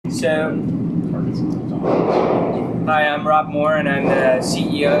So, hi, I'm Rob Moore and I'm the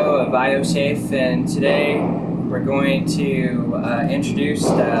CEO of ioSafe, and today we're going to introduce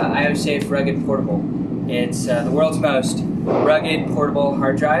the ioSafe Rugged Portable. It's the world's most rugged portable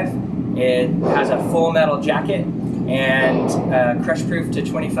hard drive. It has a full metal jacket and crush proof to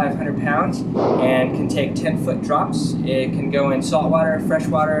 2,500 pounds and can take 10-foot drops. It can go in saltwater,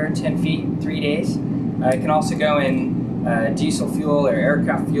 freshwater, 10 feet, 3 days. It can also go in diesel fuel or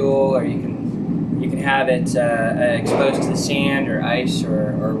aircraft fuel, or you can have it exposed to the sand or ice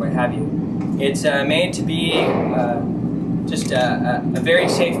or what have you. It's made to be just a very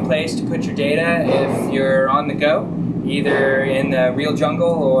safe place to put your data if you're on the go, either in the real jungle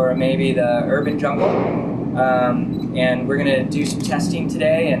or maybe the urban jungle. And we're going to do some testing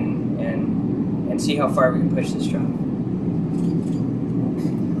today and see how far we can push this drone.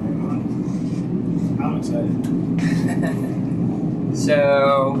 I'm excited.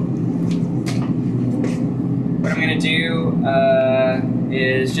 So what I'm going to do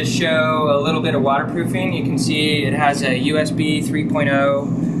is just show a little bit of waterproofing. You can see it has a USB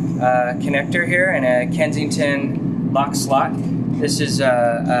 3.0 connector here and a Kensington lock slot. This is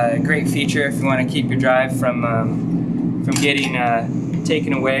a great feature if you want to keep your drive from getting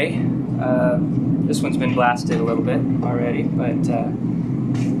taken away. This one's been blasted a little bit already, but it's a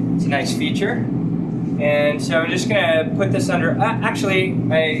nice feature. And so I'm just going to put this under, actually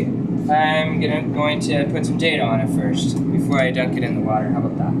I'm going to put some data on it first before I dunk it in the water. How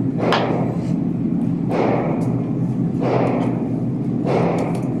about that?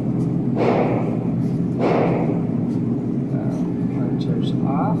 Monitors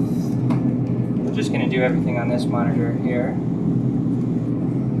off. We're just going to do everything on this monitor here.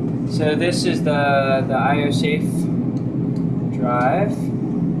 So this is the ioSafe drive.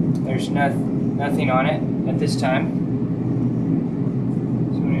 There's nothing on it at this time.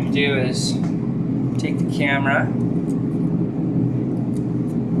 So what I'm going to do is take the camera.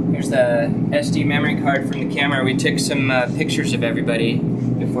 Here's the SD memory card from the camera. We took some pictures of everybody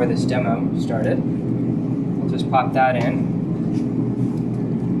before this demo started. We'll just pop that in.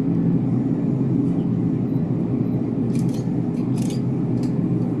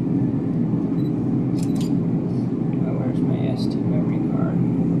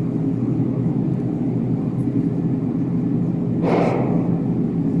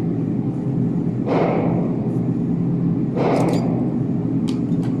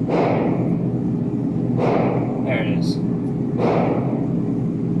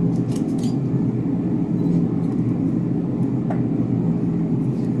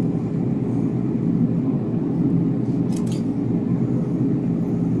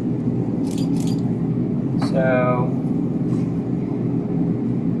 So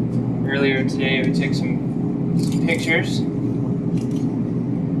earlier today we took some pictures.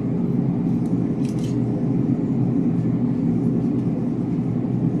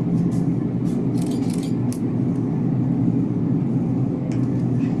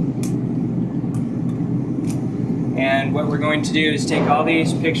 And what we're going to do is take all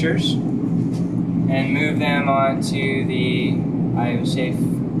these pictures and move them onto the ioSafe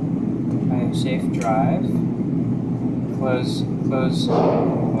drive. Close windows.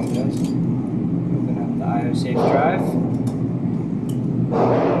 Open up the ioSafe drive.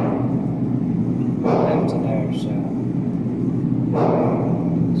 Put them to there. So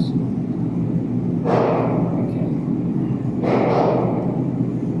okay.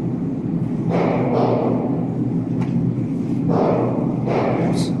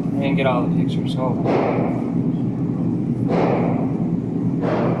 I didn't get all the pictures. Hold on.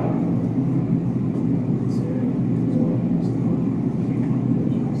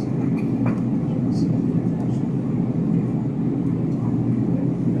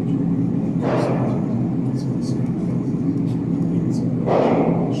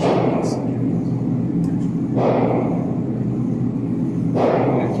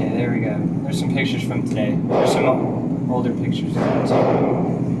 Okay, there we go. There's some pictures from today. There's some older pictures of that too.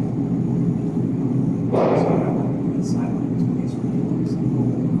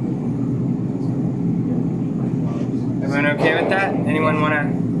 Everyone okay with that? Anyone want to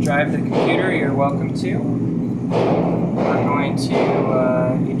drive the computer? You're welcome to. We're going to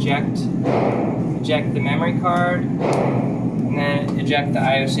eject the memory card and then eject the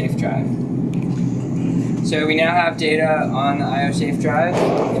ioSafe drive. So we now have data on the ioSafe drive,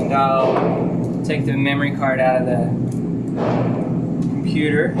 and I'll take the memory card out of the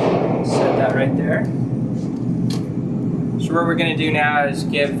computer, set that right there. So what we're going to do now is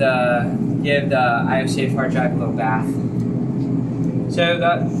give the ioSafe hard drive a little bath. So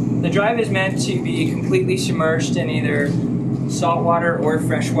the drive is meant to be completely submerged in either salt water or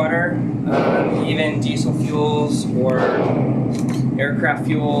fresh water, even diesel fuels or aircraft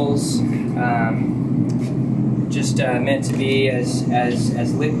fuels, just meant to be as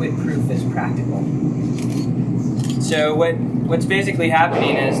liquid proof as practical. So what's basically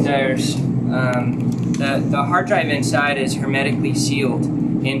happening is there's the hard drive inside is hermetically sealed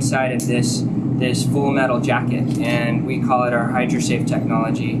inside of this full metal jacket, and we call it our ioSafe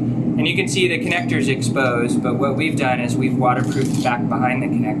technology. And you can see the connector's exposed, but what we've done is we've waterproofed back behind the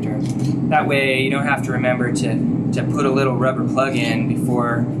connector. That way you don't have to remember to put a little rubber plug in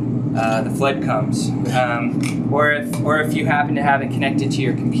before the flood comes. Or if you happen to have it connected to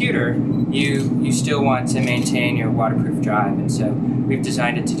your computer, you still want to maintain your waterproof drive. And so we've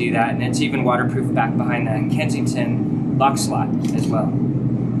designed it to do that, and it's even waterproof back behind the Kensington lock slot as well.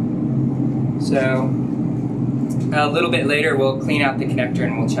 So a little bit later we'll clean out the connector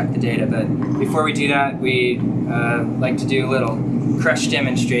and we'll check the data, but before we do that we like to do a little crush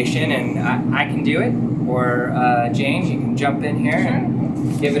demonstration, and I can do it, or James, you can jump in here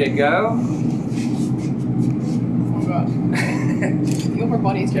and give it a go. Oh god. The upper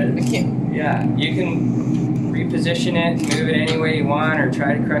body is kind of a kick. Yeah, you can reposition it, move it any way you want, or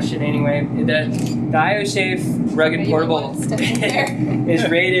try to crush it anyway. The ioSafe rugged portable is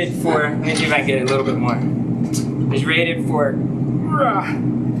rated for, let me see if I can get it a little bit more. Is rated for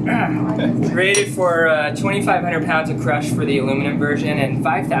 2,500 pounds of crush for the aluminum version and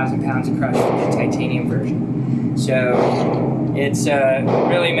 5,000 pounds of crush for the titanium version. So it's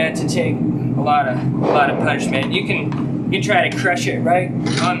really meant to take a lot of punishment. You can try to crush it right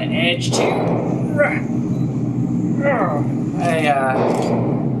on the edge too.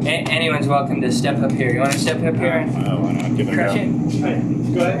 Anyone's welcome to step up here. You want to step up here and why not? Give it crush a go.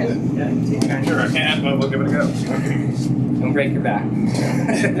 it? Go ahead. Yeah. Sure, I can, but we'll give it a go. Don't break your back.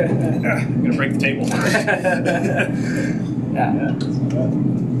 I'm gonna break the table first. Yeah.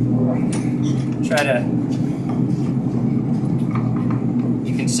 Try to.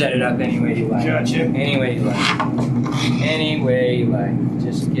 You can set it up any way you like. Gotcha. Any way you like. Any way you like.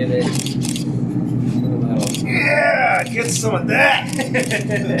 Just give it a little. Yeah, get some of that.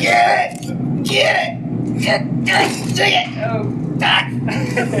 Get it. Take it. Oh.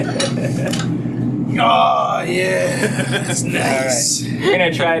 Oh yeah, that's nice. All right. We're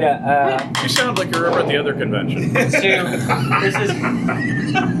gonna try to. You sound like you were at the other convention. This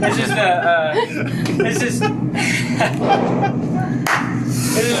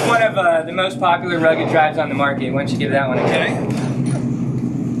is one of the most popular rugged drives on the market. Why don't you give that one a go?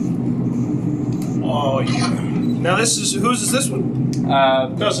 Oh yeah. Now whose is this one?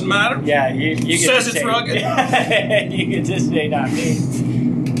 Doesn't matter. Yeah, you can Says just it's say, rugged. You can just say not me.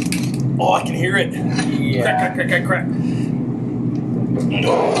 Oh, I can hear it. Yeah. Crack, crack, crack, crack, crack.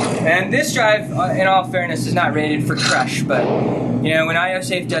 And this drive, in all fairness, is not rated for crush, but you know, when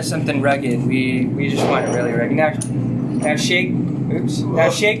ioSafe does something rugged, we just want it really rugged. Now shake. Oops. Now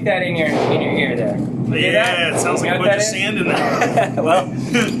shake that in your ear there. Yeah, it sounds like a bunch of sand in there. Well,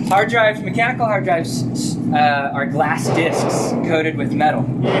 hard drives, mechanical hard drives, are glass discs coated with metal.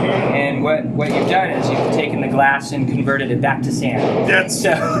 And what you've done is you've taken the glass and converted it back to sand. That's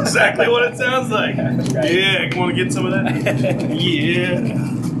exactly what it sounds like. Right. Yeah, you want to get some of that? Yeah.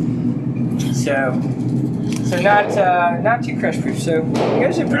 So not too crush proof. So you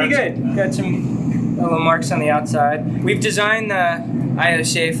guys are pretty good. Got some little marks on the outside. We've designed the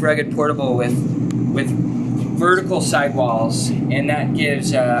ioSafe rugged portable with vertical sidewalls, and that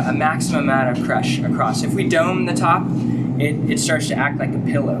gives a maximum amount of crush across. If we dome the top, it starts to act like a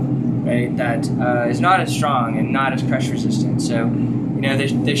pillow, right? That is not as strong and not as crush resistant. So, you know,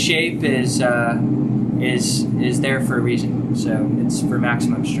 the shape is there for a reason. So it's for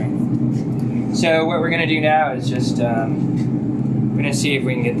maximum strength. So what we're going to do now is just we're going to see if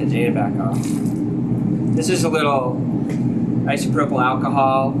we can get the data back off. This is a little isopropyl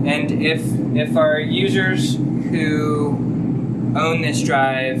alcohol, and if our users who own this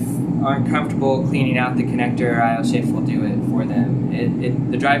drive aren't comfortable cleaning out the connector, ioSafe will do it for them.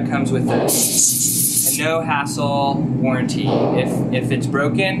 The drive comes with a no hassle warranty. If it's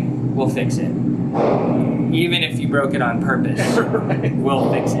broken, we'll fix it. Even if you broke it on purpose, right, we'll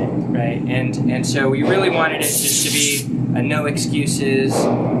fix it, right? And so we really wanted it just to be a no excuses.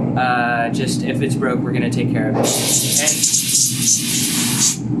 Just if it's broke, we're going to take care of it. And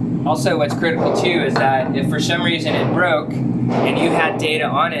also, what's critical too is that if for some reason it broke and you had data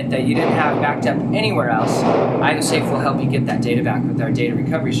on it that you didn't have backed up anywhere else, ioSafe will help you get that data back with our data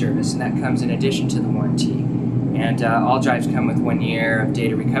recovery service, and that comes in addition to the warranty. And all drives come with 1 year of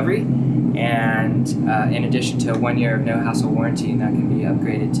data recovery, and in addition to 1 year of no-hassle warranty, and that can be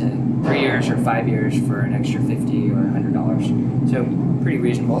upgraded to 3 years or 5 years for an extra $50 or $100. So pretty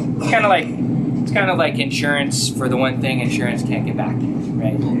reasonable. It's kind of like insurance for the one thing insurance can't get back,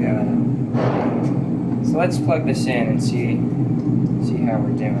 right? Yeah. So let's plug this in and see how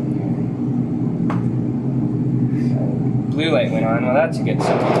we're doing here. Blue light went on. Well, that's a good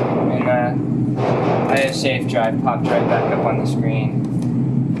sign. And ioSafe drive popped right back up on the screen.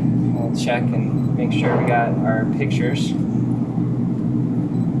 We'll check and make sure we got our pictures.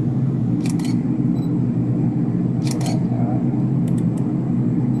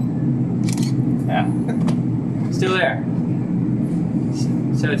 Yeah, still there.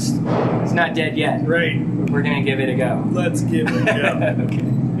 So it's not dead yet. Right. We're gonna give it a go. Let's give it a go. Okay.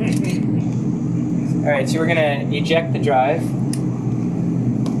 All right, so we're gonna eject the drive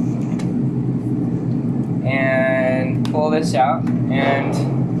and pull this out. And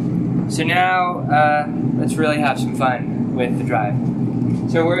so now let's really have some fun with the drive.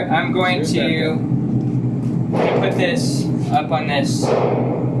 So I'm going to put this up on this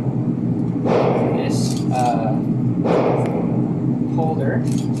holder.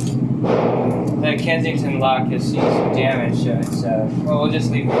 The Kensington lock has seen some damage, so it's well, we'll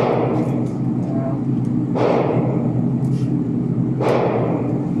just leave it.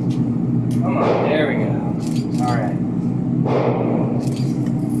 Come on, there we go. All right.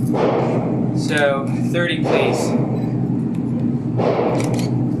 So 30, please.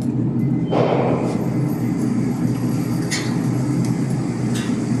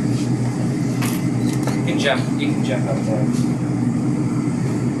 You can jump up there.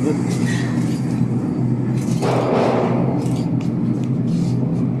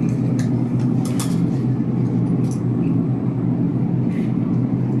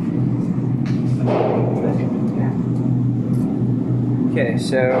 Okay,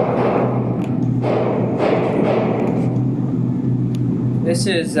 so this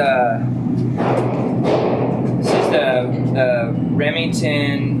is the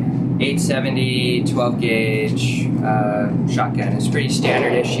Remington 870 12 gauge shotgun. It's a pretty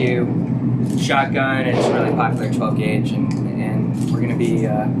standard issue shotgun. It's really popular 12 gauge, and we're going to be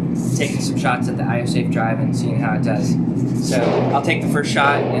taking some shots at the ioSafe drive and seeing how it does. So I'll take the first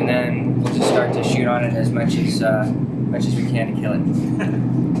shot, and then we'll just start to shoot on it as much as we can to kill it.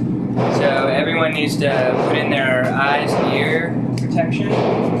 So everyone needs to put in their eyes and ear protection.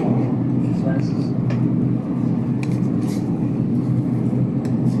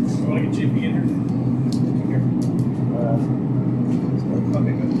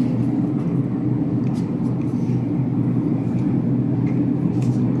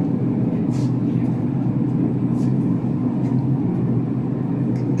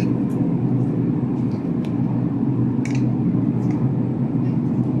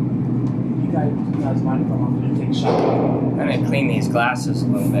 I'm going to clean these glasses a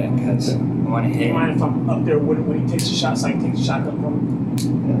little bit because I want to hit. Do you mind if I'm up there when he takes a shot so I can take the shotgun from him?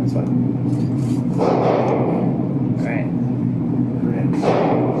 Yeah, that's fine. All right.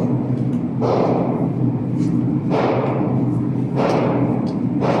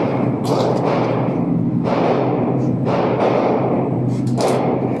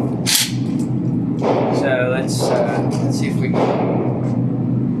 So let's see if we can.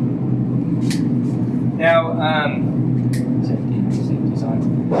 Now, safety's on.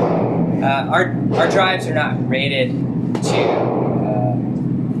 Our drives are not rated to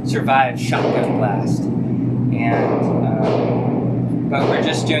survive shotgun blast, and but we're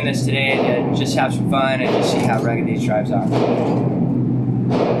just doing this today to just have some fun and just see how rugged these drives are.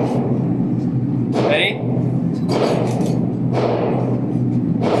 Ready?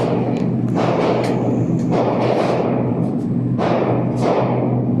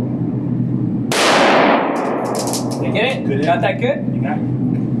 Get it? Good. Not that good? You got it.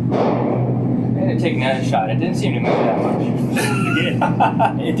 I'm going to take another shot. It didn't seem to move that much.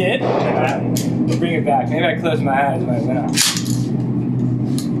 You did. It did? We'll bring it back. Maybe I closed my eyes when I went off.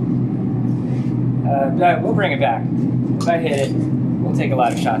 We'll bring it back. If I hit it, we'll take a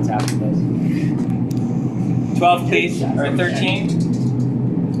lot of shots after this. 12, please. Or 13.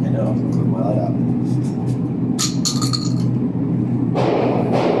 I know. Put my light out.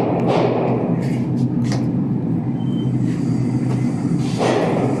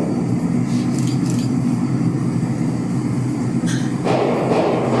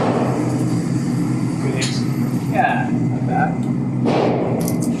 Yeah, not bad.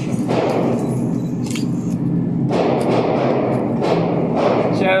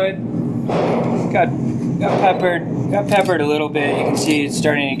 So it got peppered Got peppered a little bit. You can see it's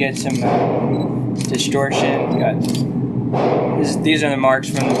starting to get some distortion. These are the marks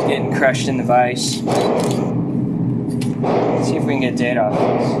from getting crushed in the vise. Let's see if we can get data off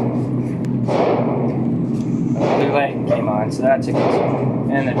this. The blue light came on, so that's a good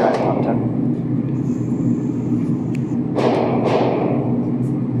sign. And the drive popped up.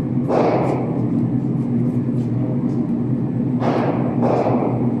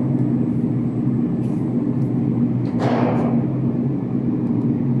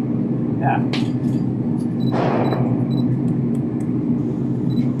 Yeah.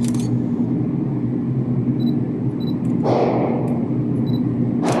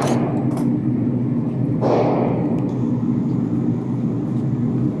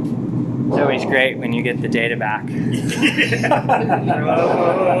 It's always great when you get the data back.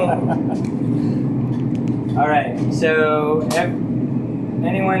 All right, so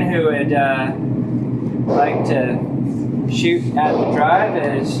anyone who would like to shoot at the drive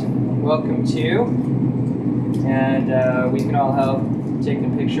is welcome to, and we can all help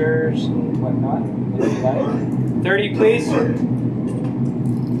taking pictures and whatnot if you like. 30, please.